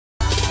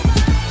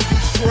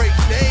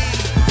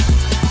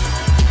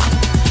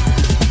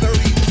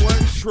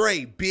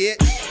Trey, bitch.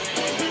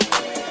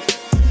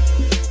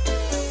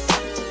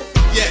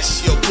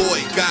 Yes, your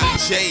boy got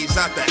J's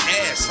out the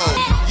asshole.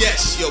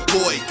 Yes, your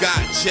boy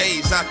got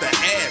J's out the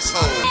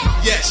asshole.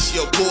 Yes,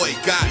 your boy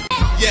got.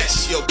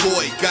 Yes, your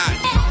boy got.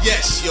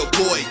 Yes, your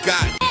boy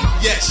got.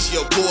 Yes,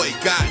 your boy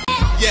got.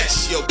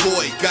 Yes, your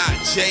boy got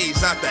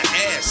J's out the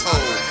asshole.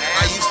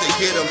 I used to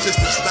get them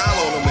just to style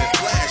on them in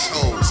flash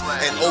holes.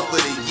 And over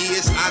the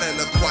years, I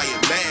done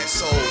acquired mad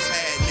souls.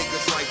 Had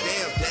niggas like,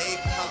 damn, Dave,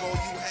 how long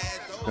you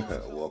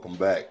had those? Welcome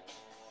back.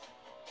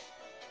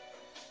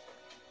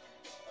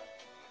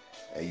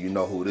 And you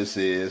know who this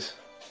is.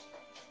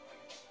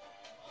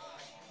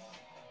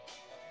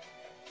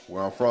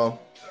 Where I'm from?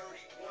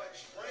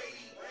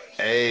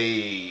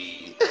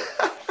 Hey.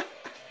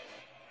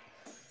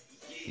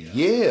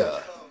 Yeah.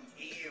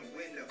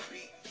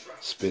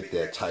 Spit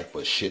that type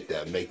of shit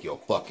that make your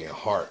fucking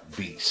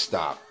heartbeat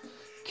stop.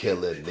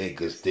 Killing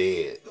niggas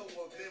dead.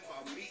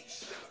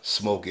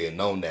 Smoking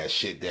on that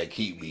shit that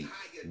keep me.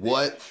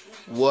 What?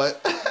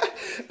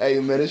 Hey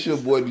man, it's your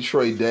boy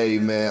Detroit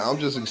Dave, man. I'm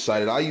just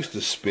excited. I used to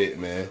spit,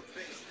 man.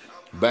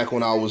 Back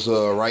when I was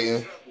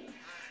writing,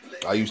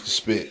 I used to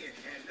spit.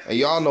 And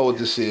y'all know what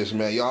this is,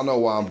 man. Y'all know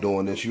why I'm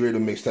doing this. You hear the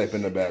mixtape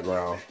in the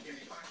background.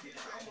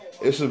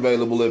 It's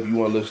available if you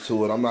want to listen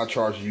to it. I'm not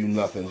charging you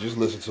nothing. Just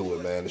listen to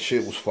it, man. The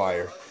shit was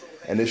fire.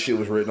 And this shit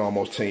was written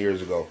almost 10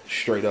 years ago.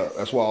 Straight up.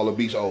 That's why all the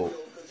beats old.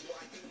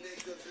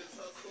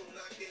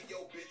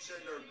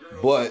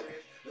 But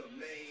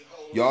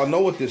y'all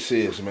know what this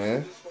is,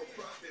 man.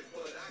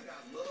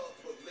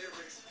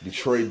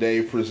 Detroit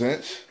Dave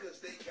presents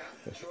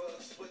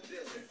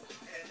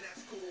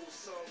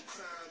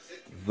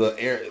the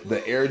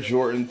Air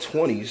Jordan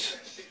 20s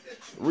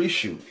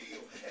reshoot.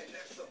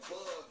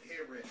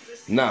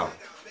 Now,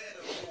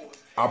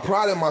 I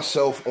prided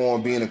myself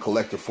on being a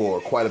collector for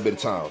quite a bit of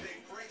time.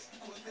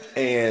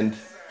 And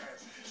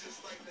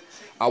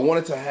I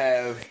wanted to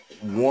have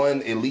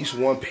at least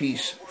one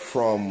piece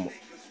from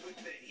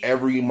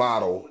every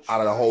model out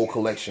of the whole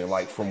collection,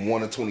 like from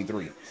 1 to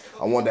 23.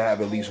 I wanted to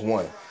have at least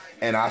one.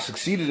 And I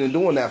succeeded in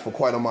doing that for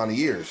quite a amount of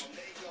years.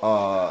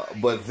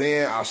 But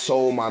then I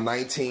sold my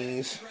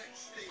 19s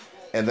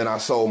and then I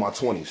sold my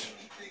 20s.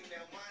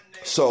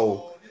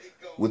 So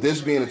with this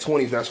being the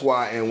 20s, that's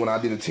why, and when I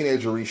did a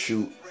teenager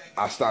reshoot,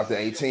 I stopped at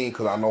 18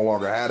 because I no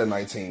longer had the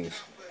 19s.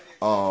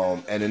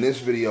 And in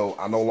this video,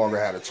 I no longer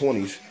had the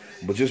 20s.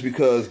 But just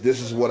because this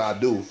is what I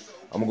do,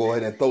 I'm going to go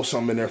ahead and throw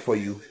something in there for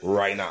you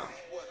right now.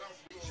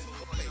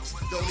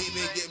 Don't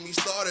even get me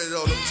started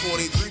on them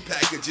 23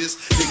 packages.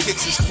 The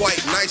kicks is quite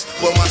nice,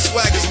 but my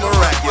swag is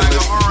miraculous.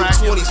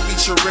 The 20s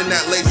featuring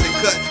that laser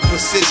cut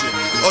precision.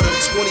 Or them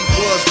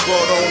 21s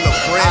brought on a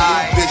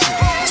brand new vision.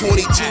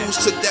 22s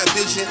took that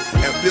vision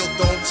and built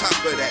on top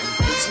of that.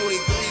 The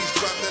 23s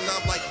dropped and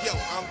I'm like, yo,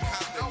 I'm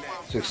copping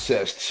that.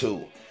 Success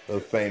too.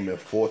 The fame and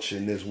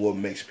fortune is what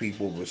makes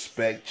people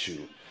respect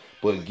you.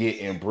 But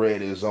getting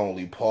bread is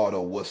only part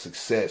of what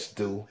success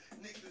do.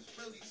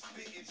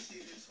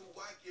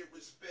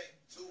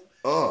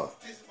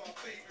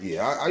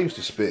 Yeah, I used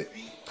to spit.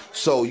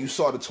 So you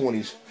saw the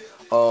 20s.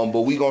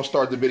 But we gonna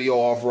start the video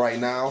off right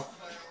now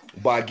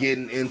by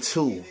getting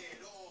into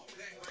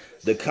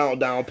the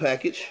countdown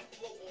package.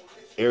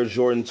 Air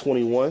Jordan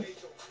 21.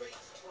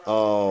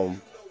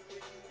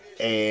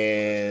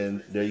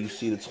 And there you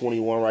see the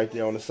 21 right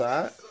there on the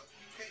side.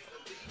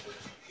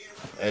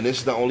 And this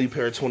is the only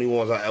pair of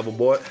 21s I ever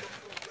bought.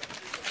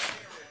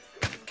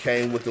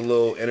 Came with the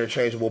little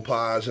interchangeable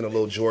pods and a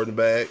little Jordan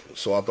bag.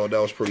 So I thought that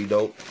was pretty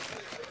dope.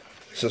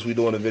 Since we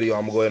doing the video,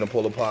 I'm going to go ahead and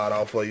pull a pod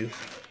out for you.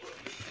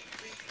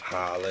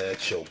 Holla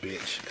at your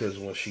bitch. Because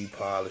when she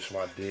polished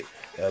my dick,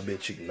 that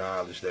bitch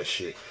acknowledged that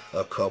shit.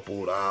 A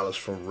couple dollars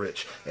from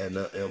Rich and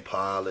the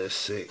Impala is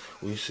sick.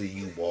 We see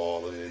you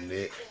balling in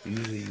it.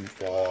 You see you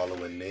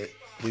following it.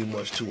 We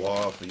much too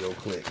hard for your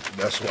clique.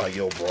 That's why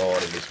you're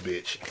broad in this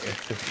bitch.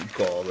 You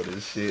call her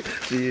this shit.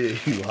 Yeah,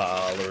 you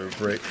hollering,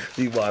 prick.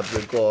 She about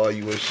to call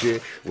you a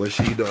shit when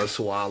she done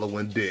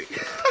swallowing dick.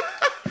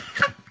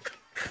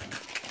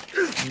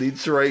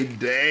 Detroit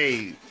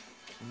Dave,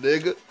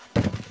 nigga.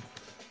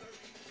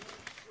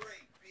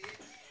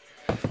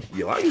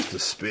 Yo, I used to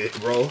spit,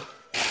 bro.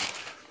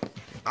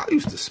 I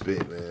used to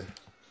spit, man.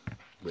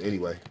 But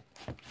anyway,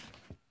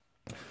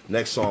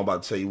 next song I'm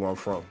about to tell you where I'm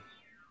from.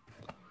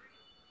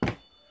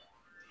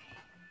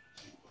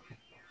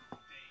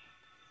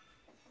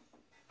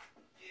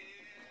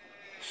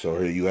 So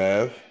here you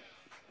have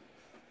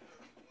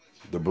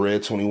the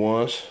Bread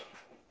 21s.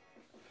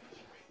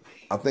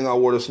 I think I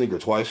wore the sneaker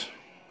twice.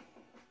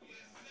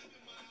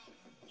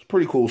 It's a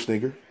pretty cool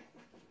sneaker.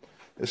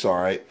 It's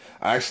all right.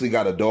 I actually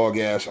got a dog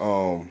ass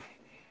I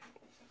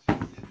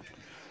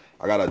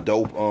got a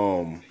dope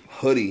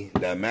hoodie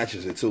that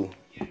matches it too.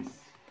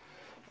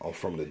 I'm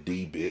from the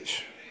D,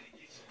 bitch.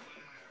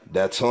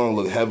 That tongue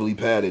look heavily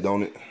padded,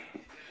 don't it?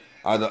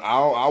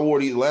 I wore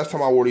these, last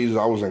time I wore these,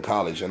 I was in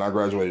college, and I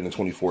graduated in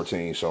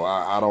 2014, so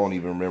I don't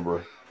even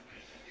remember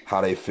how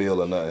they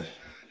feel or nothing.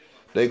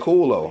 They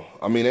cool, though.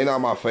 I mean, they not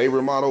my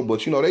favorite model,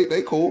 but, you know,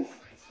 they cool.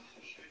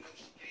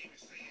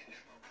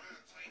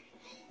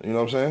 You know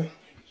what I'm saying?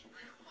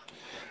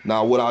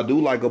 Now, what I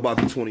do like about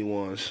the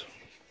 21s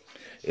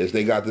is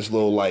they got this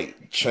little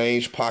like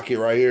change pocket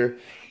right here.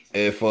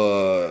 If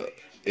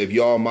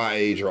y'all my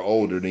age or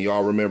older, then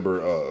y'all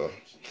remember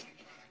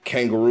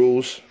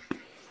kangaroos,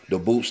 the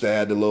boots that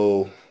had the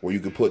little where you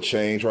could put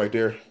change right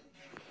there.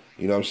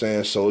 You know what I'm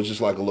saying? So it's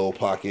just like a little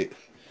pocket,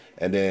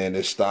 and then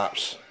it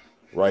stops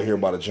right here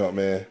by the jump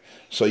man.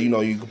 So you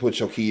know you can put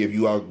your key if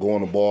you out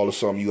going to ball or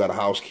something. You got a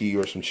house key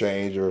or some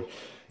change or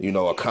you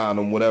know a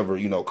condom, whatever,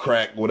 you know,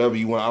 crack, whatever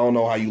you want. I don't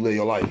know how you live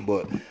your life,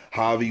 but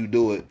however you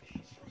do it,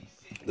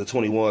 the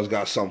 21s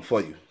got something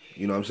for you.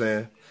 You know what I'm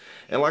saying?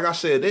 And like I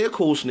said, they're a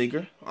cool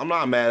sneaker. I'm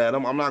not mad at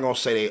them. I'm not gonna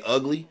say they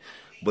ugly,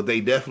 but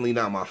they definitely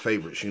not my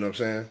favorites. You know what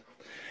I'm saying?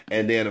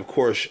 And then of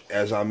course,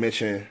 as I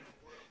mentioned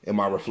in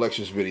my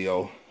reflections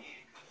video,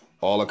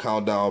 all the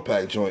countdown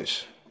pack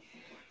joints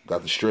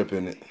got the strip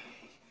in it.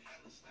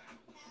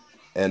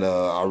 And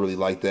I really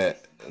like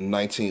that.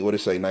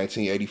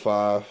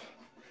 1985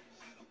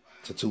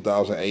 to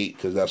 2008,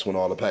 because that's when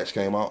all the packs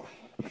came out.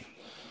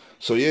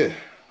 So yeah,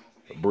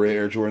 Bred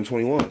Air Jordan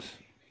 21s.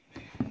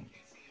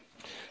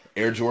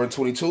 Air Jordan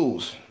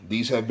 22s.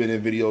 These have been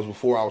in videos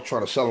before. I was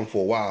trying to sell them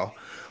for a while,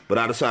 but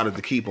I decided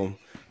to keep them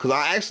because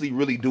I actually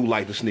really do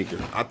like the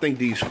sneaker. I think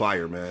these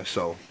fire, man.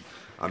 So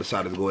I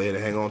decided to go ahead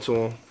and hang on to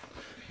them.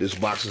 This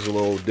box is a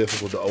little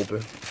difficult to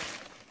open.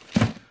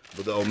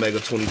 But the Omega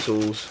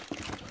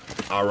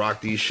 22s, I rock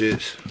these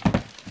shits.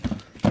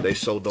 They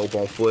so dope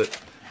on foot.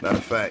 Matter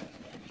of fact,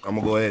 I'm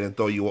gonna go ahead and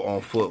throw you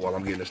on foot while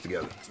I'm getting this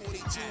together.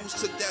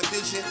 22s took that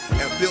vision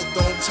and built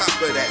on top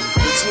of that.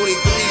 The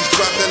 23s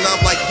dropped and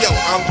I'm like, yo,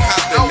 I'm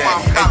copping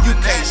that. And you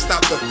can't stop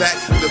the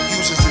fact the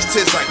fuses is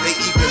tits like they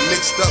even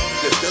mixed up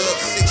the Dub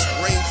 6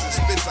 rings and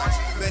spits out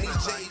many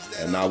J's.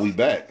 And now we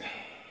back.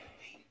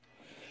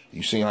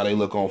 You seen how they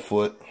look on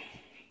foot?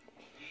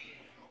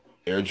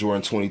 Air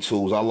Jordan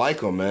 22s. I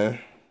like them, man.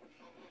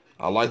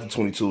 I like the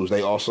 22s.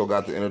 They also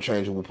got the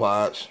interchangeable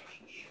pods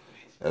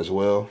as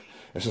well.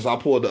 And since I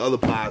pulled the other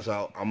pods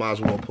out, I might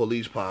as well pull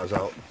these pods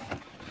out.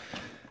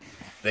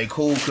 They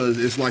cool because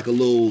it's like a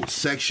little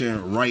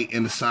section right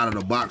in the side of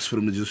the box for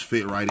them to just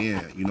fit right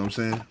in. You know what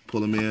I'm saying?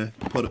 Pull them in,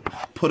 put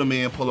them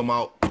in, pull them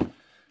out.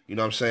 You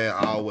know what I'm saying?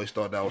 I always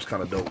thought that was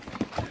kind of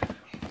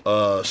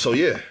dope. So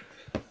yeah,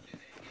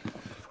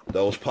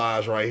 those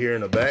pods right here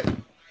in the back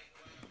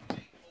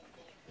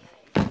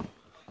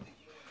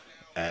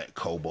at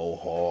Cobo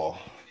Hall.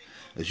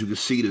 As you can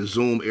see, the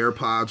Zoom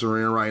AirPods are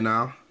in right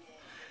now.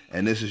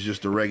 And this is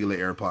just a regular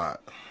AirPod.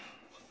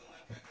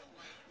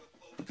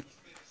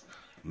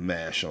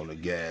 Mash on the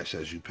gas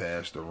as you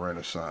pass the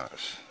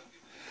Renaissance.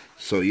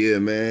 So yeah,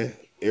 man,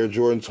 Air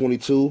Jordan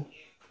 22.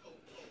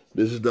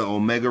 This is the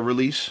Omega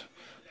release,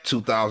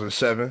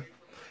 2007.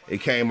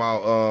 It came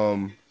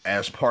out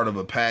as part of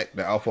a pack,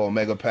 the Alpha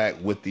Omega pack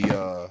with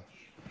the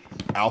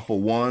Alpha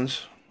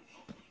 1s.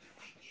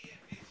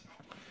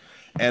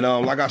 And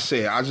like I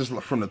said, I just,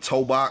 from the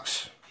toe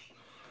box,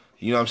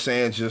 you know what I'm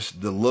saying,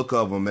 just the look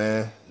of them,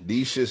 man.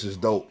 These shits is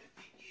dope.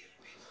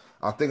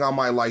 I think I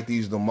might like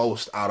these the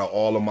most out of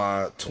all of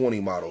my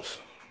 20 models.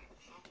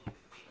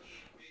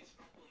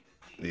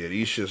 Yeah,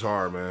 these shits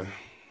hard, man.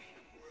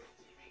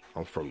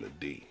 I'm from the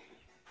D.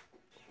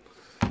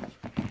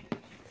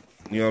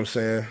 You know what I'm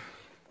saying?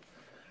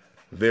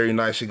 Very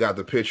nice. He got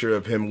the picture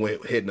of him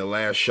hitting the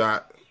last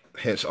shot.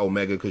 Hence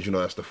Omega, because you know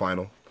that's the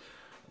final.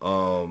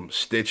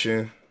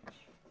 Stitching.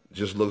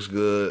 Just looks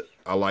good.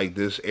 I like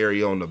this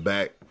area on the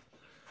back.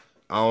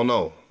 I don't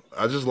know.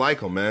 I just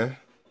like them, man.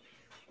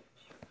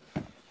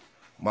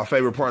 My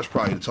favorite part is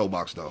probably the toe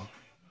box, though.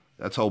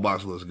 That toe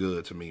box looks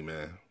good to me,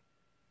 man.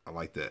 I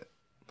like that.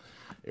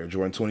 Air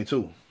Jordan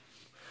 22.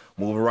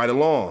 Moving right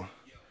along.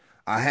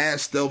 I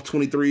had Stealth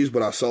 23s,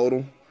 but I sold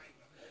them.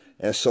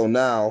 And so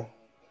now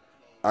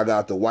I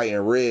got the white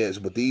and reds,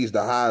 but these,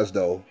 the highs,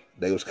 though,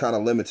 they was kind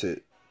of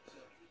limited.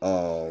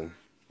 And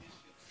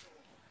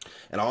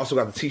I also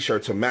got the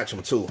t-shirt to match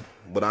them, too.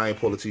 But I ain't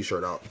pull the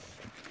t-shirt out.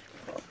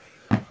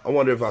 I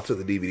wonder if I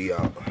took the DVD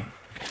out.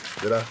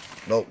 Did I?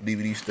 Nope,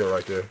 DVD's still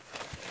right there.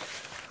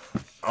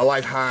 I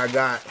like how I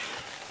got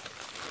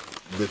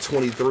the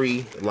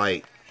 23,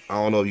 like, I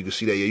don't know if you can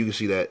see that. Yeah, you can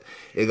see that.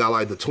 It got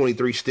like the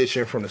 23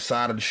 stitching from the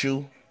side of the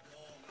shoe.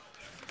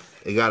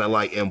 It got it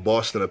like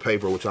embossed in the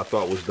paper, which I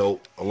thought was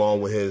dope,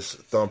 along with his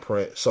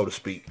thumbprint, so to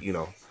speak, you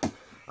know.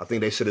 I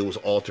think they said it was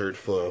altered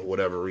for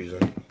whatever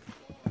reason.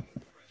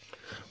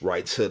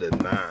 Right to the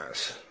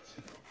nines.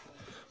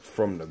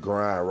 From the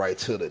grind right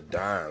to the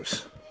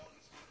dimes.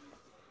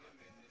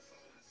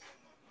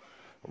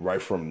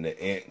 Right from the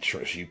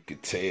entrance, you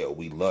could tell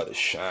we love to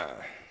shine.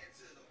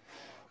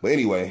 But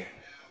anyway,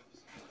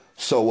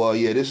 so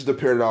yeah, this is the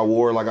pair that I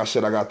wore. Like I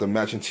said, I got the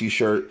matching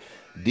t-shirt.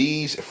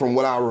 These, from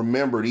what I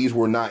remember, these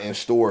were not in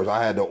stores.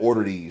 I had to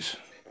order these.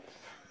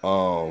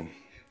 I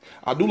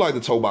do like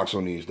the toe box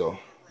on these, though.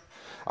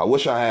 I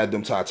wish I had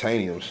them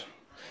titaniums.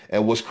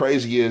 And what's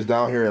crazy is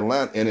down here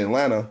in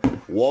Atlanta,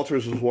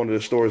 Walters was one of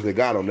the stores that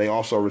got them. They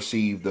also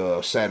received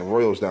Satin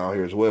Royals down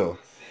here as well.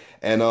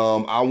 And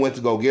I went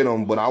to go get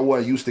them, but I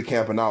wasn't used to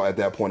camping out at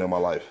that point in my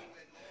life.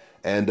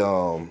 And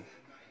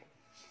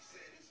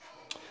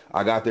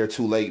I got there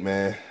too late,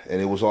 man.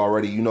 And it was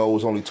already, it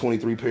was only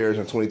 23 pairs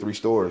in 23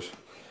 stores.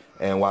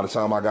 And by the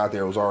time I got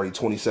there, it was already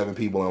 27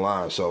 people in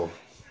line. So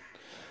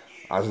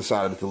I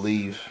decided to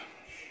leave.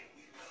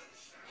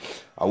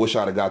 I wish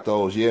I'd have got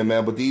those. Yeah,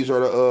 man. But these are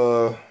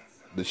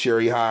the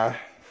Cherry High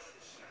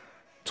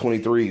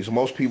 23s.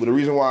 Most people, the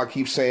reason why I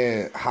keep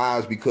saying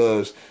highs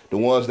because the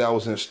ones that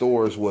was in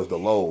stores was the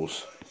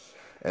lows.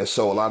 And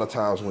so a lot of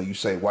times when you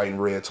say white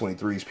and red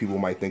 23s, people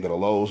might think of the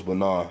lows, but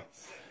nah,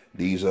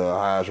 these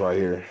highs right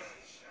here,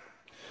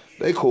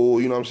 they cool,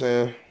 you know what I'm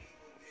saying?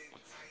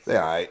 They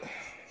all right.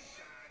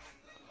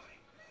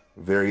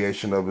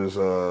 Variation of his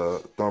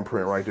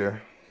thumbprint right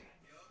there.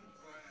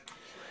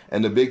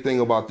 And the big thing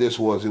about this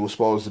was it was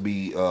supposed to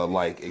be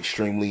like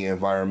extremely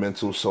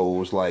environmental, so it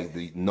was like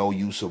the no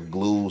use of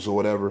glues or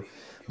whatever.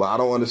 But I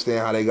don't understand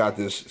how they got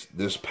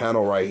this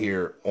panel right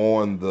here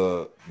on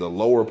the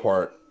lower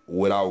part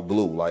without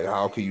glue. Like,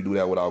 how can you do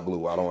that without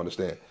glue? I don't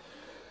understand.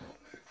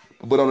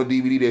 But on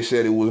the DVD they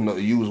said it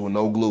was used with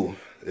no glue.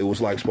 It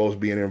was like supposed to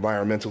be an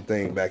environmental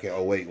thing back in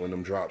 08 when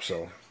them dropped.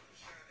 So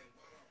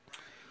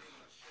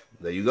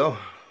there you go.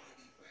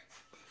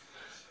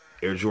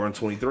 Air Jordan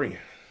 23.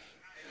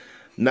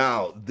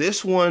 Now,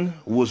 this one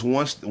was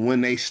once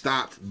when they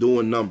stopped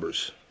doing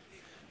numbers.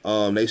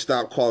 They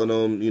stopped calling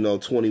them,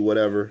 20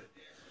 whatever.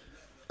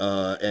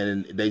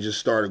 And they just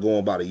started going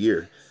about a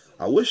year.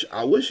 I wish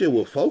it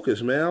would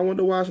focus, man. I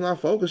wonder why it's not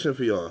focusing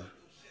for y'all.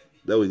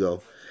 There we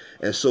go.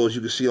 And so as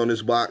you can see on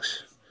this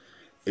box,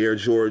 Air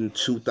Jordan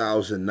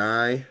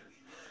 2009.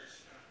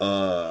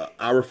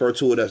 I refer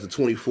to it as the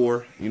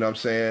 24. You know what I'm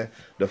saying?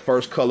 The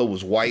first color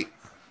was white.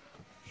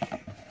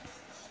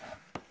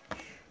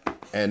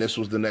 And this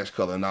was the next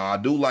color. Now, I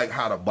do like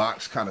how the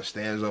box kind of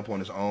stands up on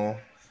its own.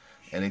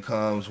 And it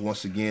comes,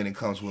 once again, it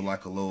comes with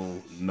like a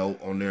little note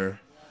on there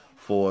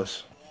for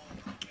us.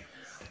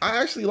 I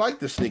actually like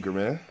this sneaker,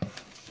 man.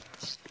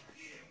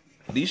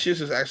 These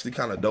shits is actually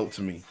kind of dope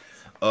to me.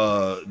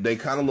 They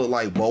kind of look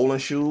like bowling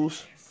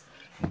shoes,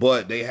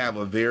 but they have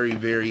a very,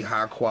 very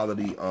high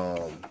quality.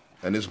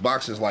 And this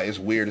box is like, it's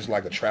weird. It's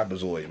like a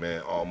trapezoid,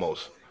 man,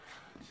 almost.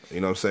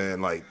 You know what I'm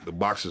saying? Like, the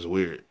box is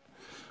weird.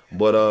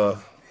 But,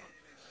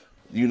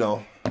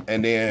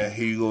 and then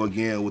here you go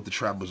again with the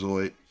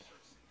trapezoid.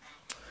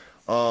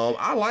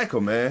 I like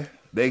them, man.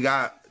 They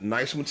got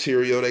nice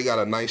material. They got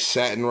a nice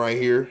satin right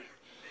here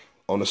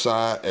on the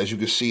side. As you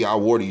can see, I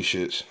wore these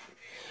shits.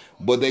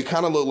 But they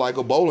kind of look like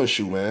a bowling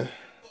shoe, man.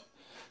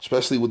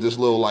 Especially with this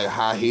little like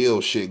high heel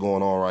shit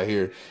going on right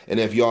here. And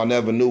if y'all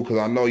never knew, because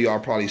I know y'all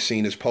probably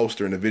seen this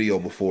poster in the video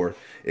before.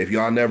 If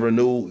y'all never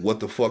knew what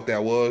the fuck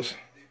that was,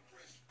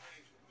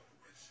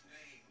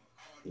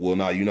 well,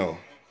 now you know.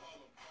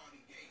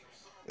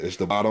 It's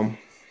the bottom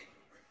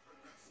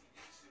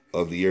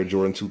of the Air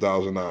Jordan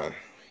 2009.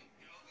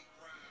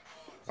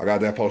 I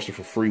got that poster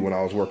for free when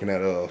I was working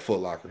at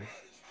Foot Locker.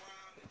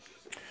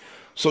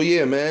 So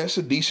yeah, man, it's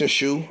a decent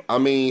shoe. I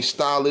mean,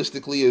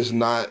 stylistically, is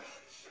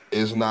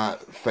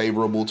not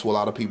favorable to a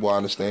lot of people. I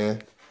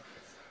understand.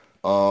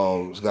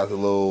 It's got the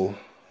little.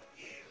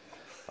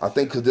 I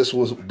think this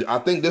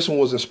one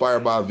was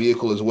inspired by a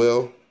vehicle as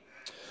well.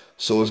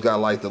 So it's got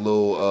like the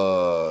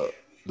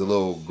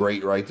little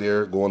grate right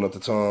there going up the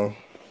tongue.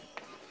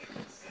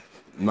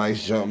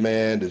 Nice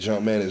Jumpman. The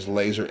Jumpman is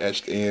laser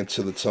etched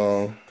into the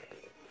tongue.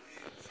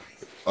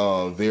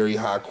 Very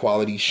high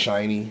quality,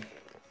 shiny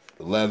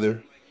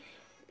leather.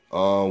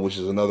 Which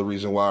is another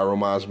reason why it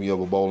reminds me of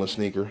a bowling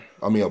sneaker.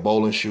 I mean, a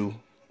bowling shoe.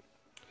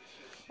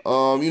 But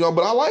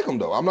I like them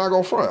though. I'm not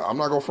gonna front.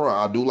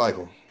 I do like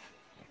them.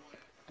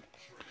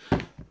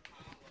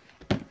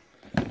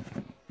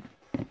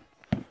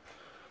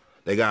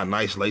 They got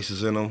nice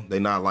laces in them. They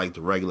not like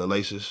the regular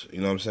laces. You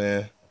know what I'm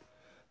saying?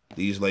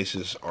 These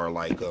laces are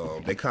like,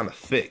 they kind of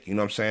thick. You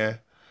know what I'm saying?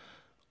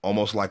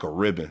 Almost like a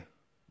ribbon.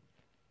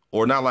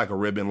 Or not like a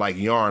ribbon, like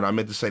yarn. I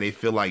meant to say they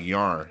feel like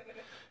yarn.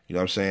 You know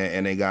what I'm saying?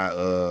 And they got,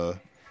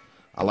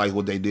 I like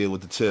what they did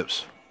with the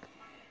tips.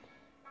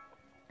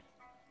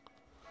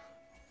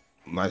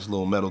 Nice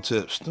little metal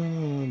tips.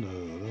 And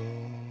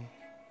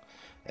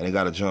they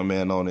got a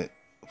Jumpman on it.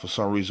 For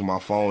some reason, my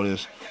phone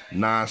is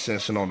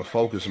nonsensing on the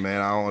focus,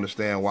 man. I don't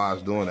understand why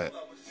it's doing that.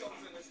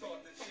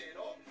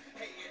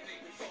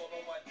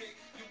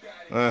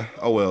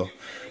 Oh well.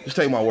 Just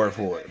take my word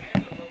for it.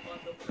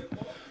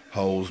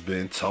 Hoes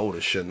been told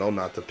and should know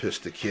not to piss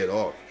the kid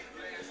off.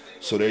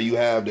 So there you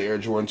have the Air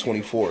Jordan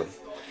 24.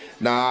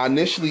 Now, I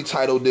initially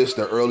titled this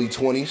the early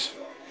 20s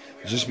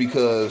just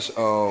because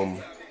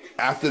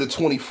after the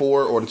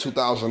 24 or the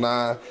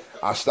 2009,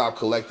 I stopped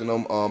collecting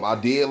them. I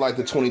did like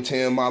the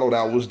 2010 model.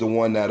 That was the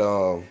one that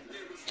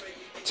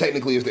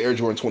technically is the Air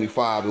Jordan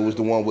 25. It was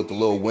the one with the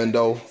little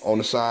window on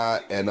the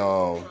side. And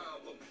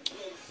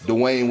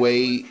Dwayne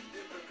Wade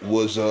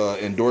was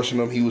endorsing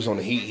them. He was on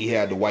the Heat. He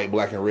had the white,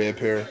 black, and red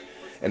pair.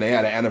 And they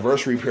had an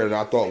anniversary pair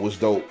that I thought was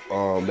dope.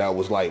 That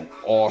was like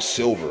all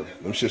silver.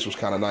 Them shits was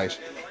kind of nice.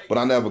 But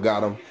I never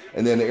got them.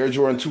 And then the Air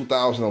Jordan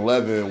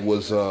 2011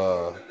 was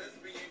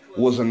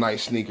was a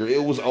nice sneaker.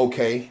 It was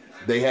okay.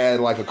 They had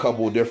like a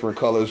couple of different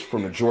colors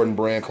from the Jordan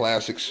Brand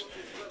Classics.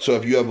 So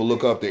if you ever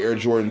look up the Air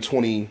Jordan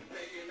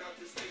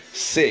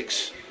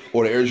 26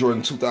 or the Air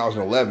Jordan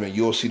 2011,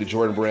 you'll see the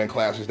Jordan Brand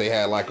Classics. They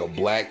had like a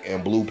black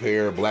and blue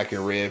pair, black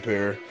and red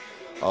pair.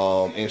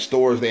 In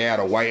stores, they had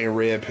a white and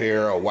red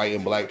pair, a white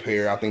and black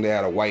pair. I think they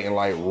had a white and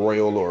light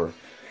royal or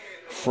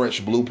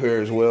French blue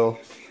pair as well.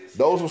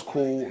 Those was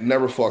cool.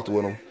 Never fucked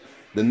with them.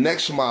 The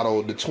next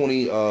model, the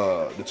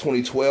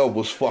 2012,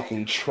 was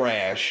fucking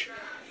trash.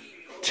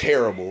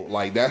 Terrible.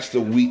 Like that's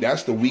the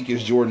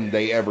weakest Jordan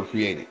they ever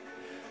created.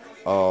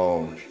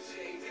 And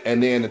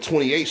then the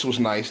 28s was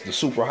nice. The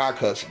super high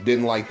cuts,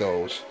 didn't like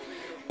those.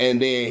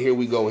 And then here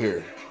we go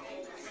here.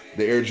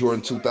 The Air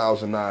Jordan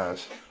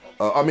 2009s.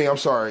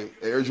 The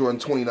Air Jordan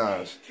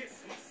 29s.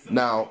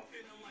 Now,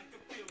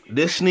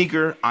 this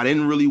sneaker, I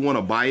didn't really want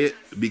to buy it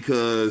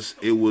because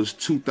it was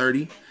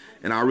 $230,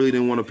 and I really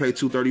didn't want to pay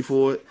 $230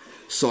 for it.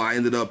 So I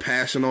ended up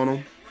passing on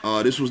them.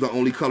 This was the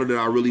only color that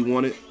I really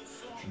wanted.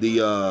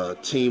 The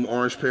Team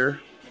Orange pair.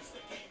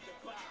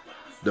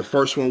 The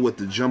first one with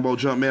the Jumbo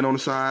Jumpman on the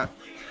side.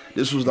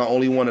 This was the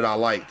only one that I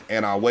liked,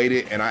 and I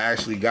waited, and I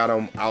actually got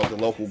them out the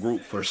local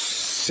group for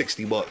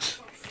 60 bucks.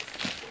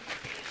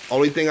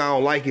 Only thing I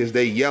don't like is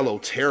they yellow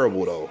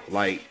terrible though.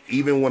 Like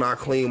even when I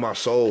clean my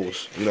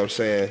soles, you know what I'm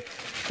saying,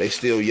 they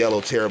still yellow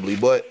terribly.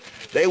 But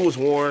they was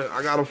worn.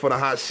 I got them for the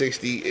hot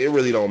 60. It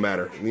really don't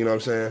matter. You know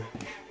what I'm saying?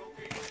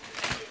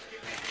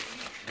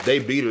 They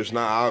beaters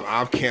now.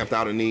 I've camped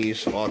out in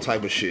these, all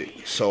type of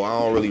shit. So I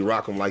don't really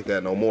rock them like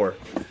that no more.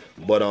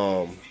 But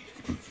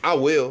I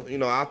will. You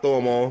know, I throw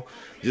them on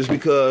just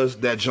because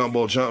that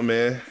Jumbo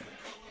Jumpman.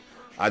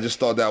 I just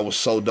thought that was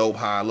so dope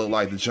how it looked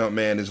like the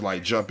Jumpman is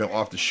like jumping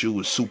off the shoe.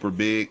 Is super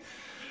big.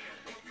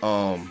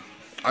 I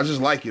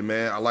just like it,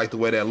 man. I like the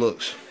way that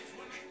looks.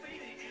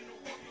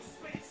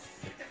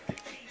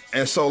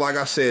 And so, like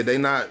I said, they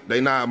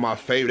not my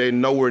favorite. They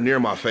nowhere near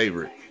my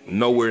favorite.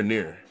 Nowhere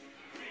near.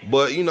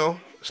 But, you know,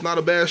 it's not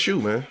a bad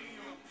shoe, man.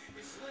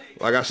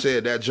 Like I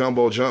said, that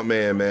Jumbo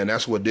Jumpman, man,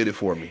 that's what did it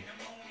for me.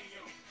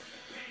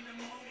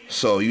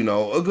 So, you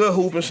know, a good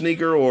hooping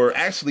sneaker, or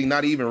actually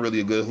not even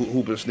really a good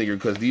hooping sneaker,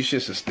 because these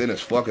shits is thin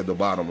as fuck at the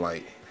bottom.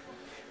 Like,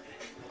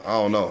 I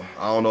don't know.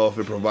 I don't know if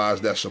it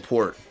provides that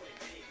support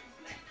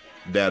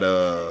that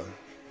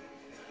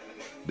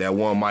that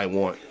one might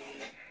want.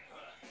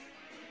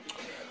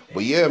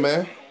 But yeah,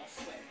 man.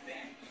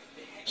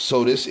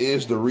 So this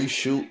is the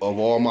reshoot of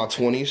all my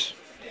 20s.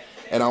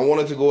 And I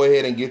wanted to go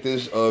ahead and get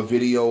this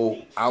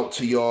video out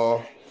to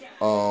y'all.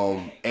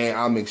 And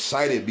I'm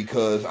excited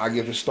because I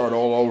get to start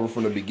all over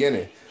from the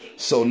beginning.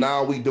 So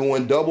now we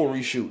doing double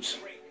reshoots.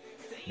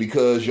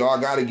 Because y'all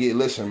got to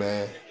listen,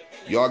 man.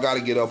 Y'all got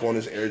to get up on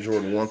this Air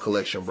Jordan 1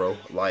 collection, bro.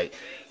 Like,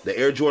 the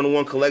Air Jordan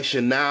 1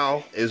 collection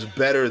now is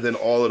better than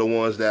all of the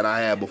ones that I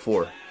had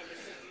before.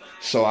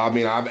 So, I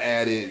mean, I've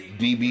added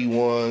DB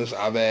ones.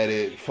 I've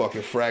added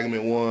fucking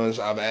fragment ones.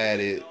 I've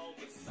added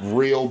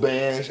real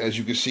bands, as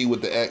you can see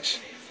with the X.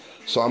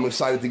 So, I'm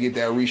excited to get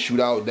that reshoot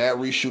out. That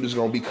reshoot is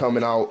going to be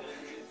coming out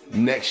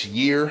next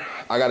year.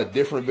 I got a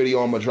different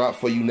video I'm going to drop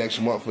for you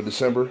next month for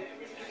December.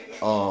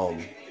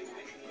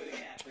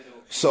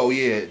 So,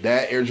 yeah,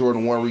 that Air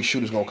Jordan 1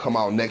 reshoot is going to come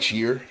out next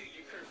year.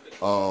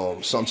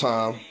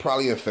 Sometime,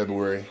 probably in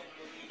February.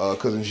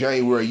 Because in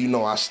January, you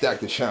know, I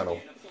stacked the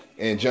channel.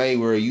 In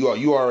January,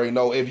 you already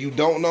know. If you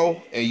don't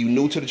know and you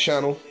new to the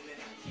channel,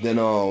 then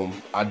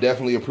I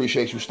definitely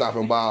appreciate you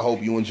stopping by. I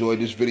hope you enjoyed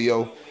this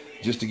video.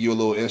 Just to give you a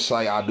little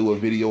insight, I do a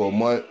video a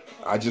month.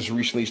 I just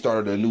recently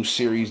started a new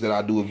series that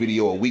I do a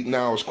video a week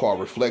now. It's called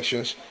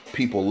Reflections.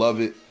 People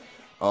love it.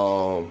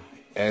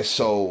 And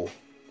so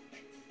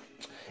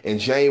in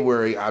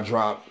January, I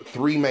drop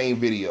 3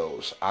 main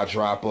videos. I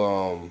drop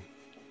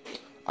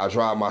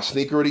my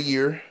Sneaker of the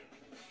Year,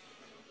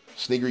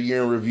 Sneaker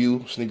Year in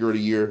Review, Sneaker of the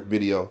Year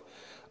video.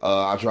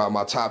 I drop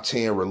my top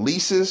 10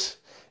 releases,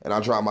 and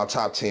I drop my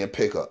top 10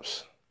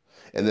 pickups.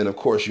 And then, of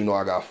course, you know,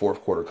 I got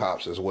fourth quarter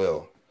cops as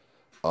well.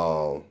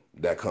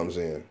 That comes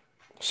in.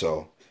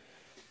 So,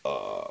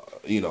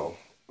 you know,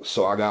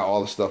 so I got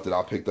all the stuff that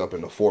I picked up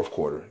in the fourth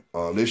quarter.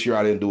 This year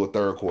I didn't do a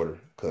third quarter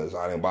because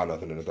I didn't buy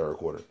nothing in the third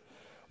quarter.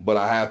 But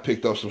I have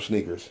picked up some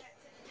sneakers.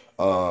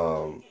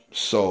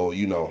 So,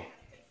 you know,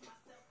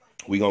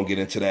 we gonna get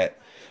into that.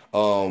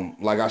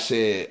 Like I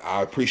said,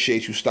 I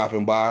appreciate you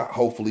stopping by.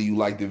 Hopefully you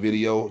liked the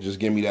video. Just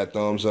give me that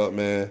thumbs up,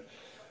 man.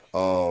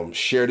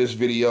 Share this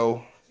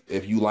video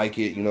if you like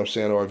it, you know what I'm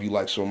saying, or if you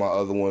like some of my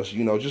other ones,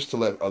 you know, just to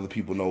let other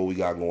people know what we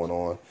got going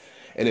on.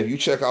 And if you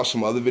check out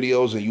some other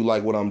videos and you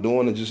like what I'm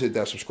doing, and just hit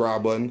that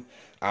subscribe button,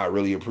 I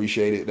really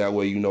appreciate it. That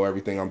way you know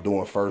everything I'm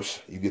doing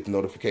first. You get the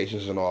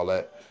notifications and all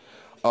that.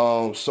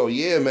 So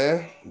yeah,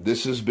 man,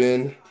 this has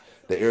been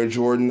the Air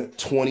Jordan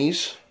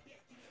 20s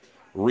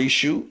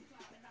reshoot.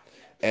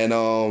 And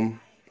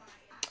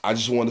I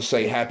just want to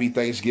say happy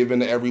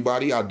Thanksgiving to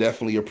everybody. I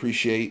definitely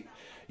appreciate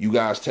you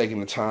guys taking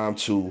the time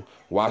to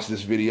watch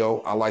this video.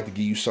 I like to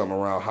give you something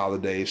around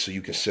holidays so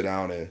you can sit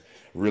down and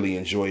really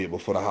enjoy it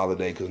before the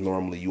holiday, because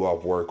normally you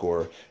off work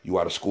or you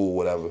out of school,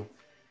 whatever.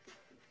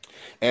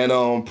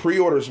 And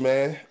pre-orders,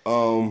 man.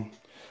 I'm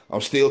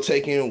still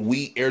taking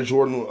wheat Air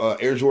Jordan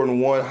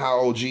 1 high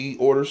OG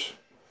orders.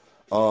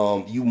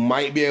 You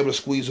might be able to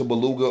squeeze a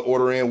Beluga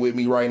order in with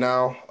me right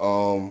now.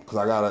 Cause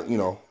I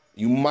gotta,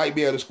 you might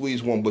be able to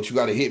squeeze one, but you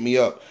gotta hit me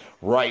up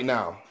right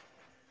now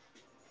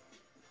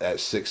at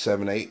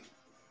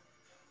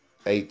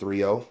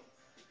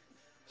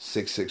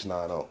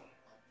 678-830-6690.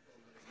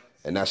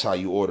 And that's how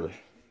you order.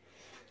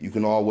 You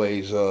can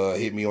always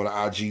hit me on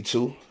the IG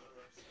too.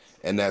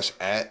 And that's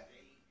at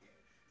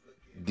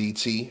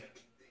DTROYT_DAVE.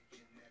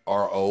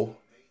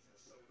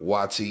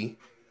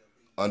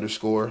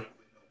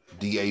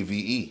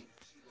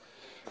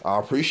 I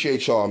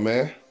appreciate y'all,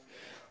 man.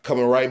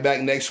 Coming right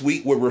back next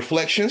week with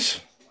reflections.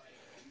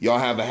 Y'all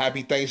have a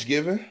happy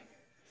Thanksgiving.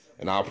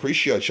 And I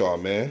appreciate y'all,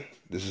 man.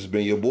 This has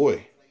been your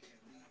boy.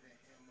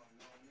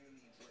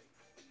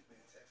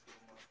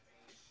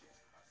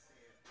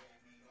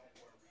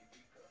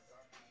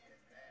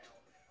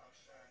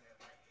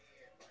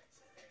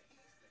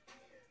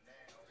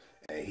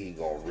 And he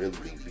gonna really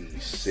be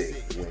sick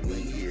when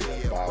he hear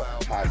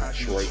about how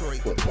Detroit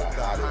put the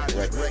hottest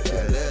record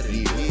of the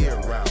year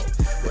out.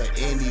 But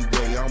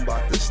anyway, I'm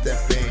about to step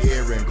in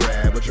here and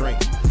grab a drink,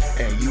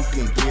 and you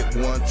can get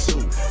one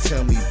too.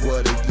 Tell me,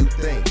 what do you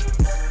think?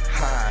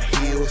 High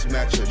heels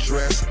match your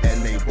dress,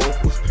 and they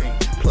both was pink.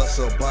 Plus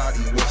her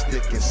body was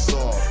thick and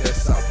soft,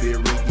 that's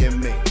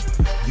Siberian mink.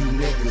 You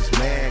niggas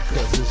mad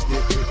cause it's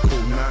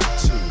difficult not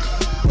to,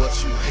 but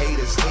you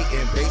haters hate